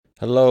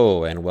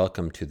Hello, and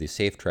welcome to the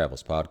Safe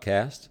Travels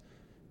Podcast.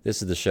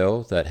 This is the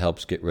show that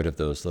helps get rid of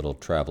those little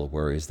travel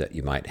worries that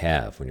you might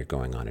have when you're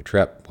going on a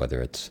trip,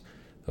 whether it's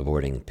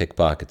avoiding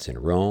pickpockets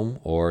in Rome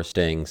or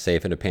staying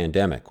safe in a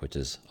pandemic, which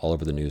is all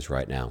over the news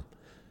right now.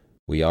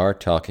 We are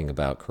talking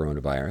about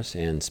coronavirus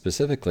and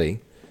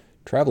specifically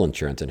travel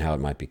insurance and how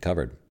it might be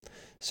covered.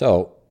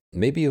 So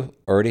maybe you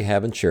already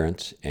have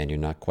insurance and you're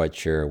not quite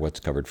sure what's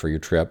covered for your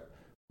trip,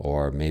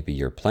 or maybe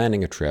you're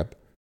planning a trip,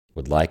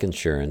 would like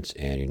insurance,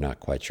 and you're not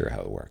quite sure how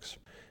it works.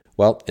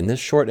 Well, in this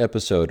short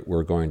episode,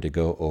 we're going to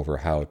go over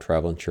how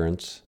travel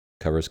insurance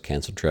covers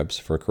canceled trips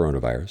for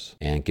coronavirus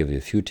and give you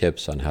a few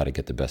tips on how to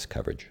get the best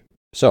coverage.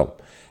 So,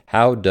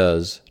 how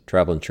does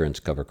travel insurance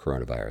cover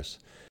coronavirus?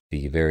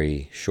 The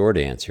very short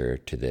answer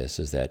to this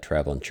is that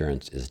travel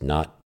insurance is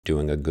not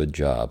doing a good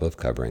job of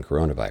covering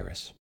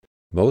coronavirus.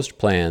 Most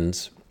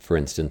plans, for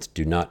instance,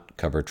 do not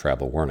cover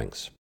travel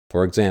warnings.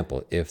 For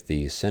example, if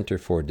the Center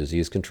for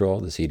Disease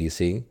Control, the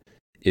CDC,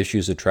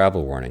 issues a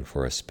travel warning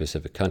for a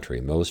specific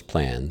country, most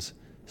plans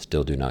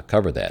still do not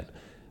cover that.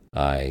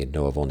 I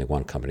know of only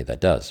one company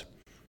that does.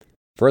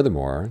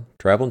 Furthermore,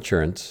 travel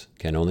insurance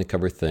can only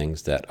cover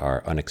things that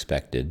are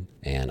unexpected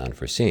and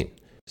unforeseen.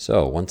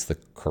 So once the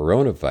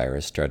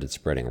coronavirus started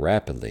spreading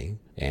rapidly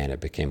and it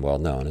became well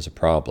known as a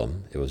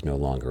problem, it was no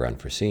longer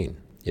unforeseen.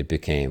 It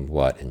became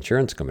what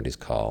insurance companies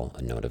call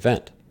a known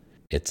event.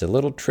 It's a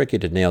little tricky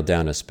to nail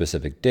down a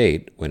specific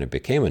date when it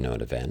became a known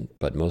event,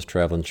 but most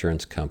travel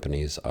insurance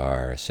companies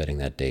are setting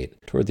that date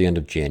toward the end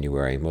of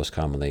January, most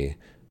commonly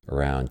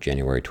around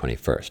January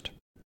 21st.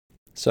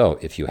 So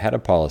if you had a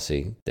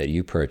policy that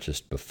you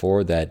purchased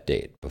before that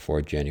date,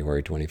 before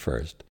January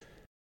 21st,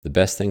 the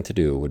best thing to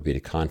do would be to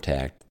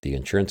contact the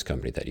insurance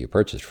company that you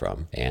purchased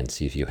from and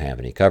see if you have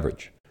any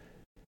coverage.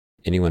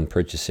 Anyone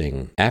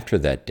purchasing after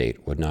that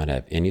date would not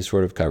have any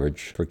sort of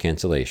coverage for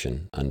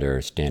cancellation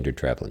under standard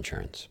travel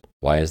insurance.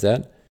 Why is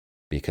that?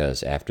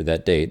 Because after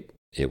that date,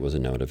 it was a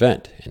known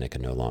event and it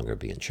can no longer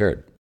be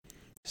insured.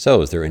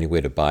 So, is there any way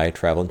to buy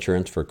travel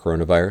insurance for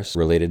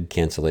coronavirus-related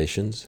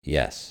cancellations?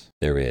 Yes,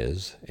 there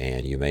is,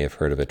 and you may have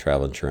heard of a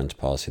travel insurance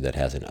policy that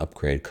has an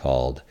upgrade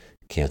called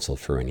Cancel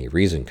for Any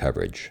Reason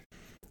coverage,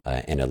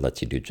 and it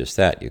lets you do just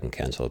that. You can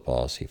cancel a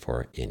policy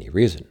for any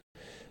reason.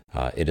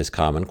 It is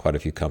common, quite a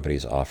few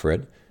companies offer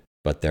it,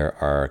 but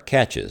there are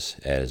catches,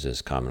 as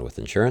is common with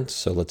insurance,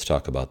 so let's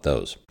talk about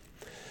those.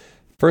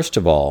 First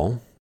of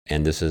all,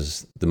 and this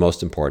is the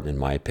most important in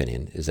my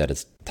opinion, is that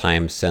it's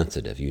time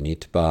sensitive. You need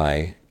to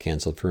buy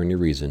Cancel for Any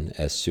Reason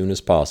as soon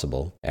as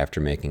possible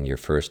after making your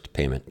first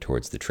payment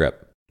towards the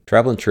trip.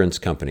 Travel insurance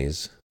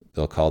companies,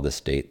 they'll call this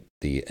date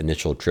the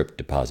initial trip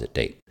deposit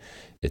date.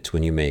 It's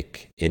when you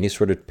make any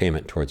sort of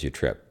payment towards your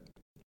trip.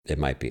 It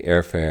might be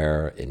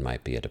airfare, it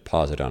might be a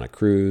deposit on a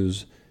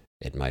cruise,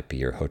 it might be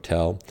your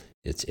hotel.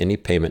 It's any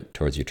payment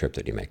towards your trip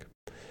that you make.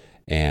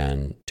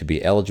 And to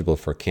be eligible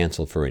for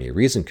Cancel for Any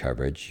Reason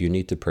coverage, you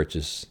need to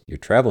purchase your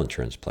travel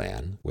insurance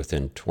plan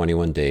within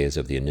 21 days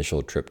of the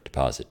initial trip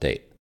deposit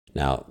date.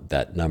 Now,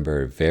 that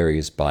number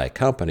varies by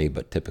company,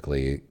 but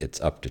typically it's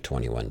up to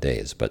 21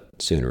 days, but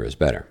sooner is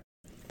better.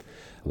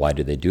 Why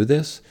do they do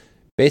this?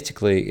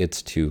 Basically,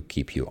 it's to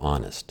keep you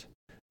honest.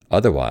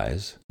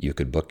 Otherwise, you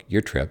could book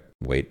your trip,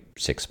 wait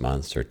 6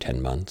 months or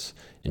 10 months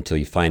until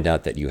you find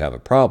out that you have a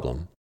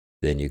problem.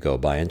 Then you go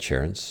buy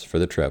insurance for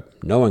the trip,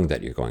 knowing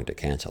that you're going to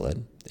cancel it,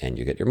 and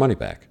you get your money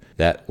back.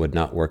 That would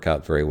not work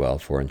out very well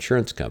for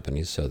insurance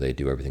companies, so they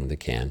do everything they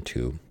can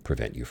to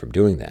prevent you from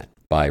doing that.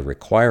 By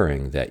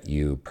requiring that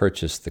you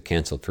purchase the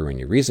Cancel for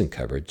Any Reason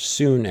coverage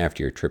soon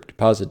after your trip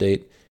deposit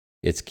date,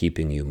 it's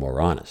keeping you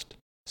more honest.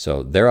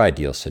 So their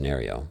ideal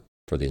scenario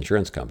for the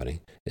insurance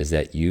company is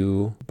that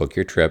you book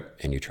your trip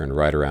and you turn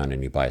right around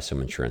and you buy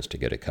some insurance to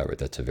get it covered.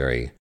 That's a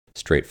very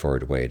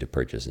straightforward way to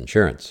purchase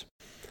insurance.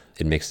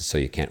 It makes it so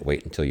you can't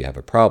wait until you have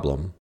a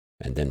problem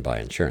and then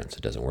buy insurance.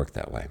 It doesn't work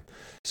that way.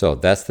 So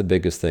that's the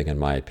biggest thing in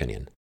my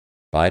opinion.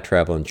 Buy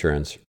travel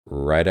insurance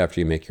right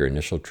after you make your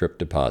initial trip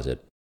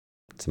deposit.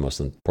 It's the most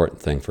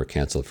important thing for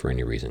Cancel for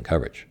Any Reason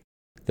coverage.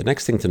 The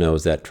next thing to know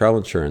is that travel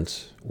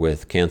insurance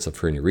with Cancel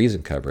for Any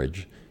Reason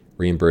coverage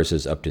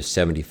reimburses up to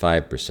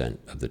 75%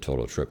 of the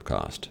total trip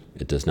cost.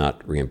 It does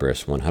not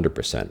reimburse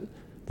 100%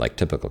 like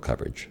typical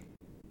coverage.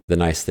 The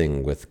nice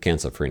thing with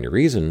Cancel for Any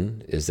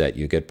Reason is that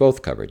you get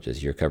both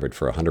coverages. You're covered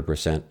for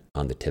 100%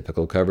 on the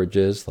typical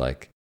coverages,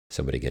 like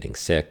somebody getting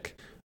sick,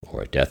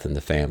 or a death in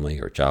the family,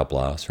 or job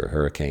loss, or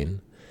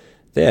hurricane.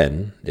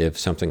 Then, if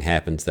something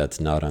happens that's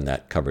not on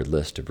that covered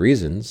list of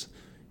reasons,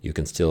 you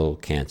can still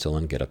cancel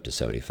and get up to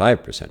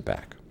 75%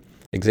 back.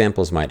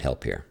 Examples might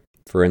help here.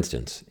 For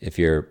instance, if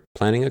you're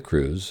planning a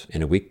cruise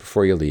and a week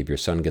before you leave your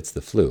son gets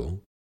the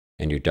flu,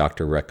 and your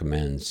doctor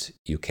recommends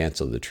you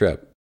cancel the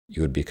trip,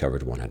 you would be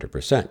covered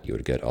 100%. You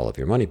would get all of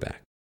your money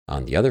back.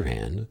 On the other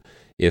hand,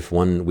 if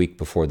 1 week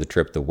before the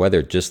trip the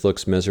weather just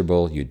looks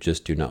miserable, you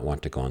just do not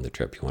want to go on the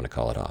trip, you want to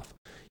call it off,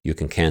 you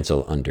can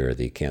cancel under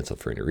the Cancel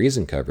for Any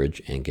Reason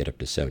coverage and get up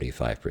to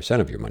 75%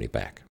 of your money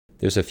back.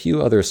 There's a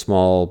few other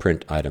small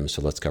print items,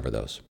 so let's cover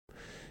those.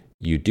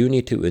 You do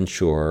need to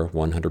insure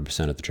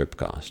 100% of the trip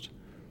cost.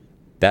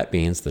 That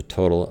means the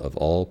total of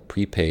all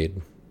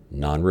prepaid,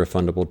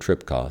 non-refundable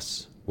trip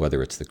costs,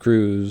 whether it's the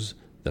cruise,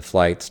 the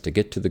flights to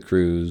get to the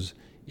cruise,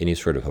 any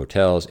sort of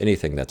hotels,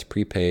 anything that's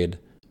prepaid,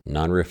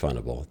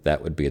 non-refundable,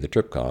 that would be the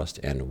trip cost,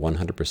 and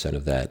 100%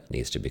 of that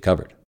needs to be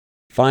covered.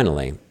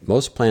 Finally,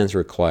 most plans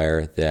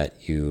require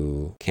that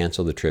you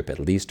cancel the trip at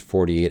least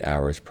 48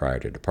 hours prior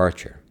to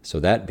departure. So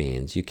that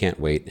means you can't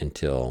wait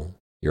until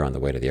you're on the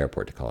way to the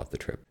airport to call off the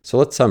trip. So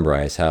let's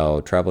summarize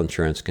how travel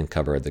insurance can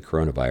cover the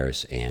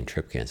coronavirus and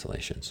trip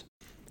cancellations.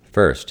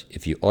 First,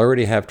 if you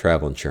already have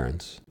travel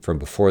insurance from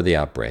before the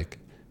outbreak,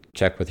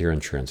 check with your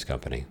insurance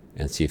company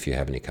and see if you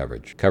have any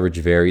coverage. Coverage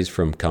varies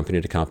from company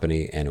to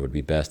company, and it would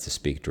be best to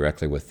speak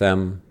directly with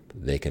them.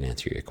 They can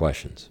answer your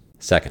questions.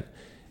 Second,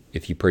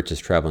 if you purchase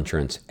travel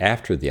insurance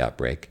after the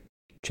outbreak,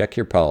 check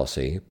your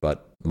policy,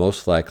 but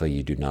most likely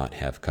you do not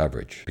have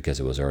coverage because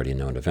it was already a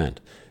known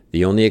event.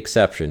 The only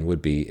exception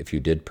would be if you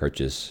did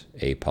purchase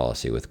a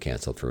policy with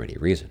canceled for any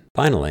reason.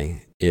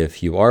 Finally,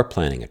 if you are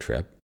planning a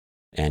trip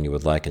and you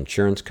would like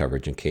insurance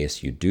coverage in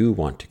case you do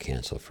want to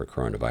cancel for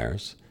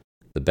coronavirus,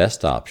 the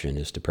best option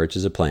is to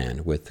purchase a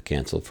plan with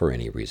canceled for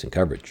any reason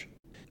coverage.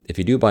 If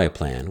you do buy a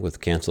plan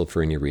with canceled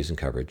for any reason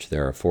coverage,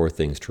 there are 4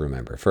 things to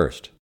remember.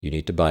 First, you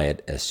need to buy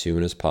it as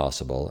soon as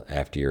possible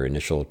after your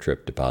initial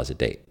trip deposit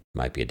date.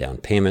 Might be a down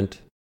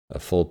payment, a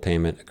full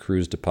payment, a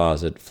cruise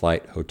deposit,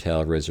 flight,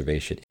 hotel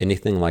reservation,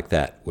 anything like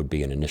that would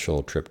be an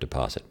initial trip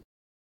deposit.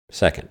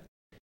 Second,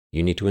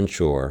 you need to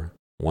insure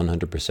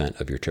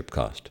 100% of your trip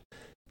cost.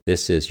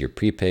 This is your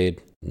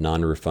prepaid,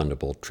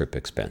 non-refundable trip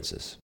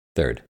expenses.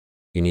 Third,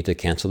 you need to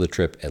cancel the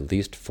trip at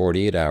least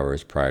 48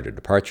 hours prior to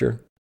departure.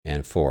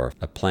 And 4,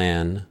 a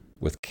plan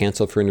with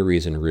cancel for any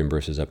reason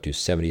reimburses up to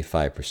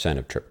 75%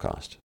 of trip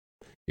cost.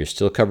 You're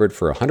still covered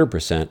for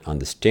 100% on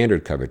the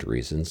standard coverage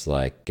reasons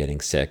like getting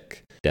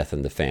sick, death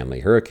in the family,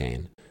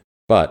 hurricane,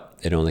 but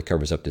it only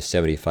covers up to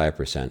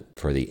 75%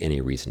 for the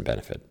any reason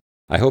benefit.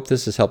 I hope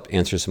this has helped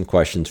answer some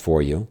questions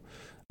for you.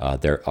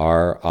 There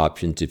are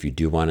options if you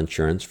do want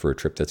insurance for a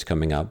trip that's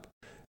coming up.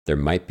 There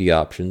might be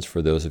options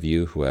for those of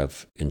you who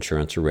have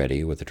insurance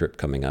already with a trip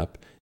coming up,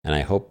 and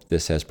I hope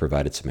this has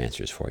provided some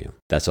answers for you.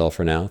 That's all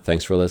for now.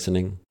 Thanks for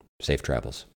listening. Safe travels.